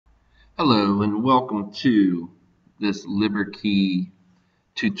Hello and welcome to this Liberkey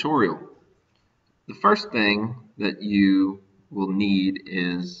tutorial. The first thing that you will need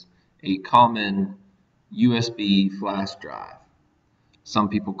is a common USB flash drive. Some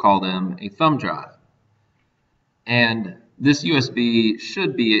people call them a thumb drive. And this USB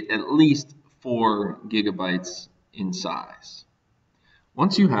should be at least 4 gigabytes in size.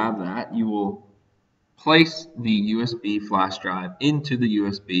 Once you have that, you will place the USB flash drive into the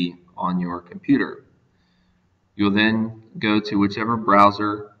USB on your computer. You'll then go to whichever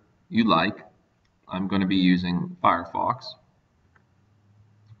browser you like. I'm going to be using Firefox.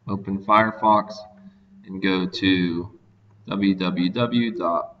 Open Firefox and go to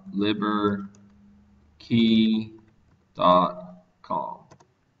www.liberkey.com.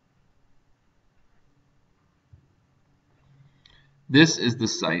 This is the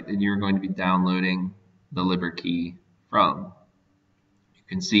site that you're going to be downloading the Liberkey from.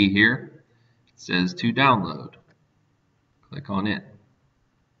 You can see here it says to download. Click on it.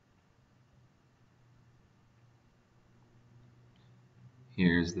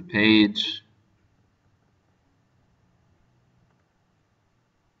 Here's the page.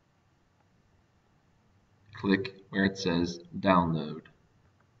 Click where it says download.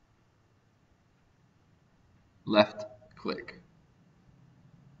 Left click.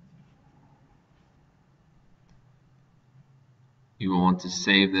 You will want to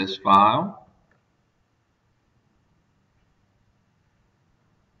save this file.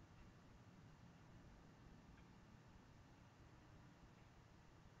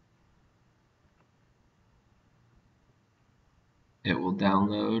 It will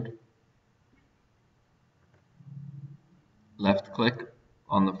download. Left click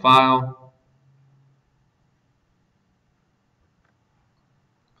on the file.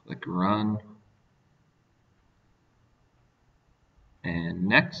 Click run. And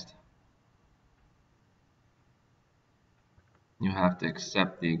next. You have to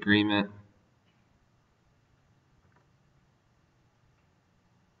accept the agreement.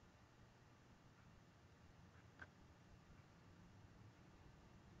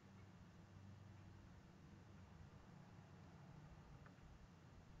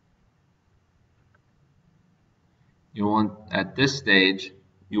 At this stage,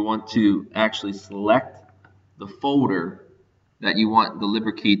 you want to actually select the folder that you want the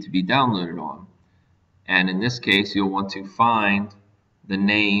Liberkey to be downloaded on. And in this case, you'll want to find the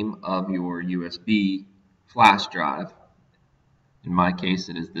name of your USB flash drive. In my case,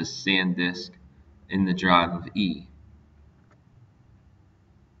 it is this SanDisk in the drive of E.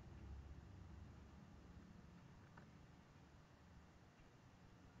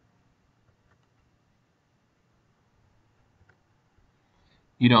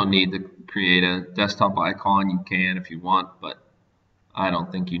 You don't need to create a desktop icon. You can if you want, but I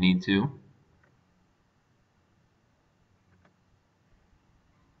don't think you need to.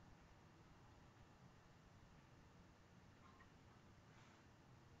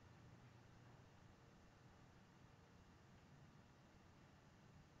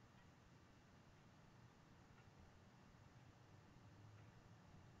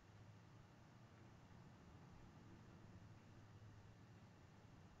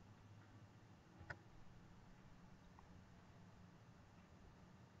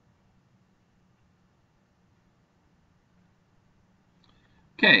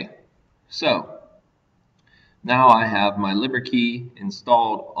 Okay, so now I have my Liberkey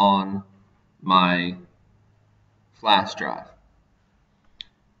installed on my flash drive.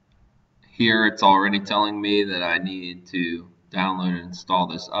 Here it's already telling me that I need to download and install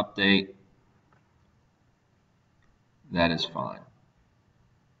this update. That is fine.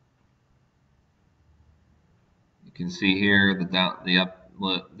 You can see here the download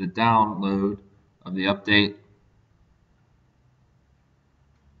of the update.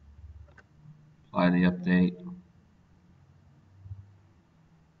 Apply the update.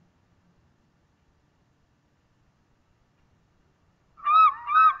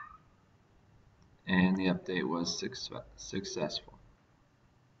 And the update was successful.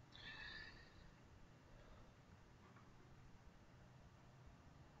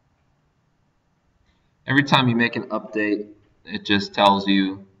 Every time you make an update, it just tells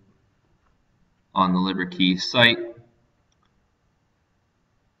you on the Liberkey site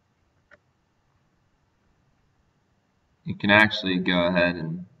you can actually go ahead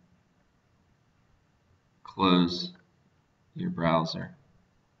and close your browser.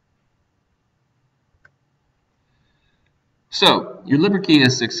 So your Liberkey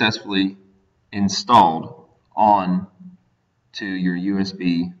is successfully installed on to your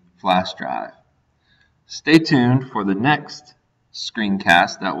USB flash drive. Stay tuned for the next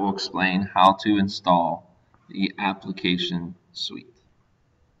screencast that will explain how to install the application suite.